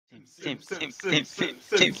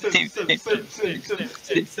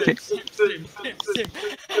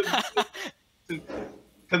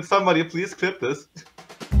Can somebody please clip this?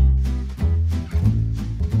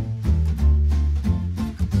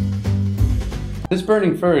 This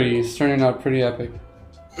burning furry is turning out pretty epic.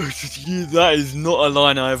 That is not a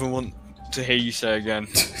line I ever want to hear you say again,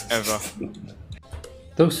 ever.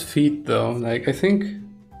 Those feet though, like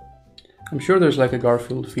I'm sure there's like a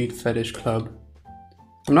Garfield feet fetish club.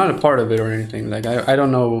 I'm not a part of it or anything, like I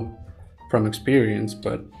don't know from experience,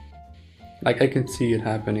 but like I can see it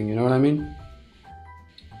happening, you know what I mean?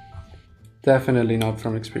 Definitely not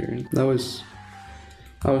from experience. That was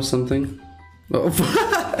something. Oh.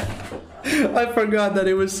 I forgot that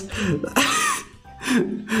it was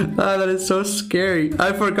that is so scary.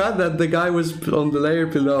 I forgot that the guy was on the layer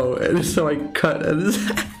below, and so I cut.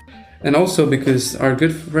 And also because our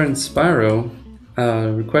good friend Spyro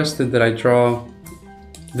requested that I draw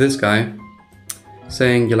this guy,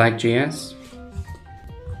 saying, "You like GS?"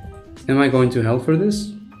 Am I going to hell for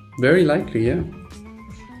this? Very likely, yeah.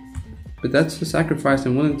 But that's the sacrifice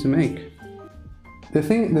I'm willing to make. The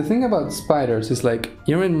thing about spiders is like,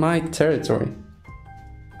 you're in my territory.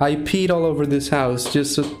 I peed all over this house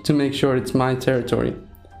just to make sure it's my territory.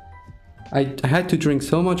 I had to drink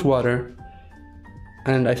so much water,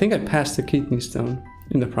 and I think I passed the kidney stone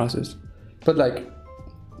in the process. But like,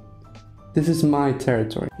 this is my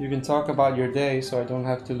territory. You can talk about your day so I don't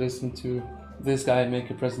have to listen to this guy make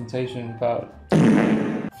a presentation about...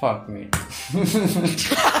 Fuck me.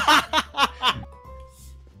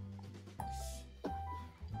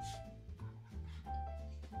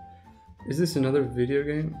 Is this another video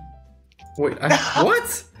game? Wait,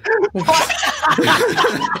 what?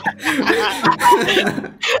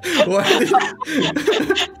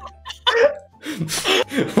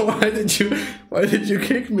 Why did you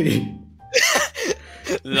kick me?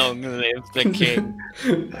 Long live the king.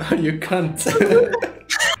 You cunt.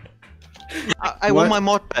 I want my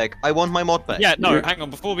mod back. I want my mod back. Yeah, no, hang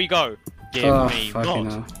on, before we go. Give me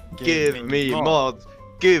mod. Give me mod.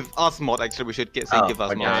 Give us mod. Actually, we should say give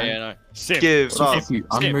us mod. Yeah, no. Sim. Give us. Sim.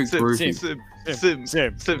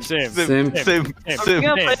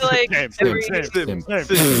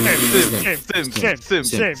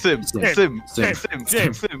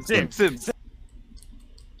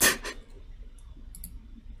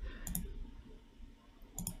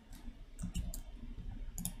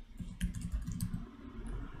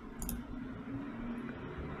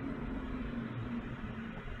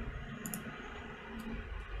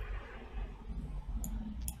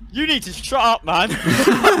 You need to shut up, man.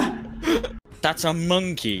 That's a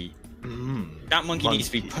monkey. That monkey needs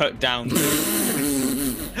to be put down.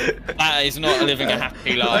 That is not living a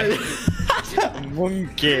happy life. A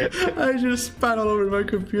monkey. I just spat all over my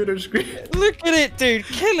computer screen. Look at it, dude.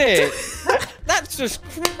 Kill it. That's just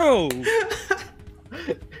cruel.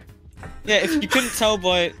 Yeah, if you couldn't tell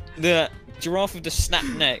by the giraffe with the snap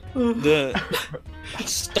neck, the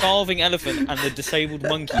starving elephant, and the disabled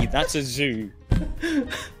monkey, that's a zoo.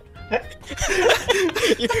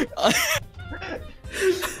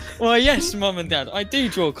 Well, yes, Mum and Dad, I do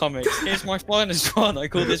draw comics. Here's my finest one. I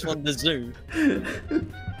call this one the zoo.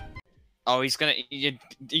 Oh, he's gonna.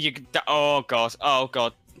 Oh god. Oh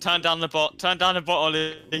god. Turn down the bot. Turn down the bot,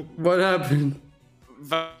 Ollie. What happened?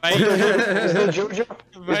 Vader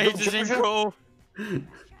is in crawl.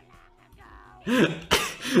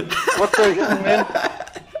 What's going on, man?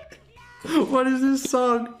 What is this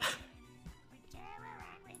song?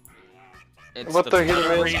 It's What the the hell,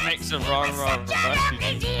 man? remix of Rah Rah Rah.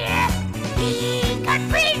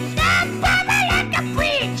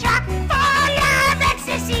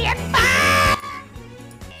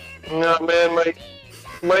 No, man,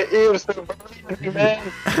 my ears are burning, man.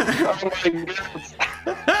 Oh my god.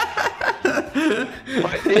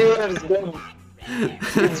 My ears, man.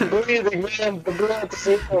 It's breathing, man. The blood is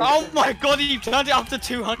in. Oh my god, you turned it up to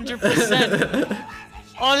 200%!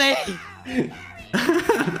 Ollie!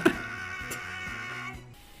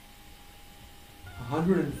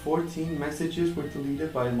 114 messages were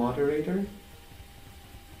deleted by a moderator.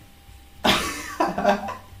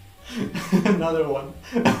 Another one.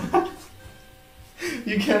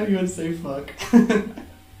 You can't even say fuck.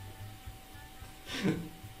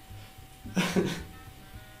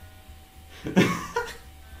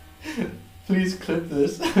 Please clip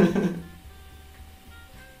this.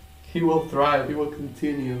 He will thrive, he will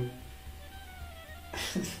continue.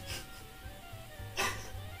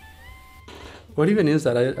 What even is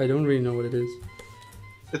that? I don't really know what it is.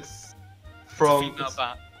 It's from... Female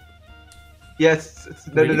bat. Yes,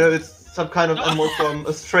 no, it's some kind of animal from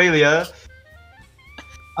Australia.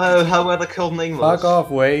 Oh, however cool name was. Fuck off,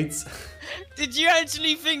 Waits. Did you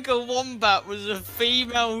actually think a wombat was a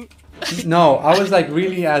female? No, I was like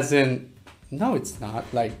really as in, no it's not.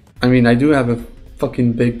 Like, I mean I do have a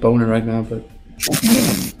fucking big boner right now, but...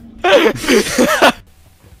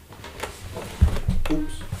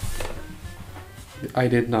 Oops. I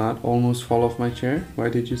did not almost fall off my chair. Why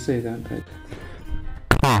did you say that?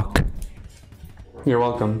 Fuck. You're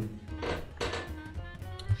welcome.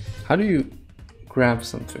 How do you grab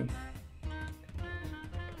something?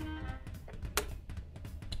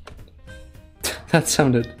 That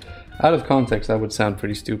sounded... out of context, that would sound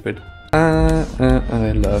pretty stupid.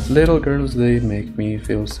 I love little girls, they make me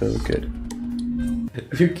feel so good.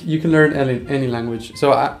 You can learn any language.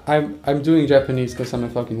 So I'm doing Japanese because I'm a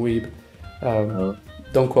fucking weeb.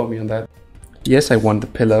 Don't quote me on that. Yes, I won the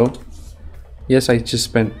pillow. Yes, I just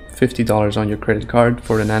spent $50 on your credit card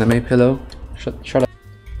for an anime pillow. Shut up.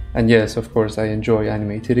 And yes, of course, I enjoy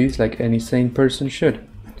anime titties like any sane person should.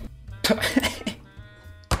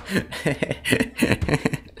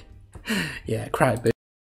 Yeah, cry, bitch.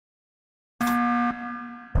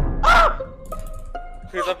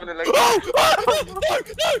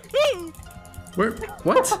 Where?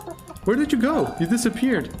 What? Where did you go? You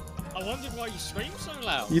disappeared. I wondered why you screamed so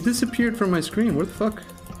loud. You disappeared from my screen. What the fuck?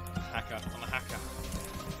 Hacker, I'm a hacker.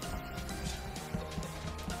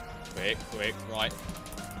 Quick, right.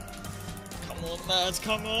 Come on, nerds,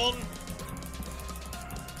 come on!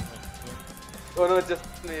 Oh no, just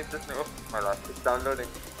no. My last is downloading.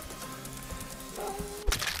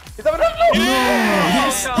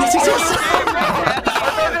 Yes! Yeah,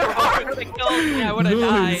 I would have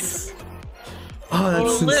died. Oh,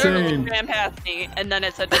 that's Literally insane. ran past me, and then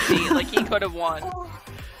it said defeat. Like he could have won.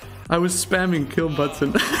 I was spamming kill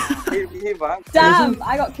button. Damn,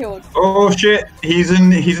 I got killed. Oh shit, he's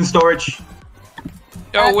in storage.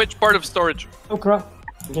 Yo, which part of storage? Oh crap,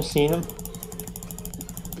 I just seen him.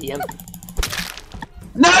 DM.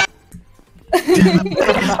 No!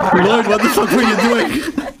 Lord, what the fuck were you doing?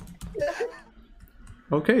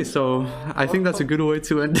 Okay, so I think that's a good way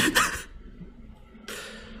to end it.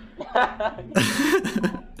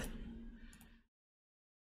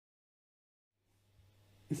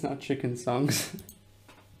 It's not chicken songs.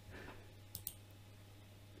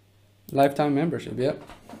 Lifetime membership, yep.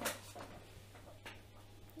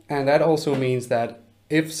 And that also means that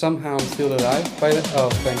if somehow I'm still alive by the... Oh,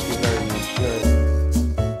 thank you very much.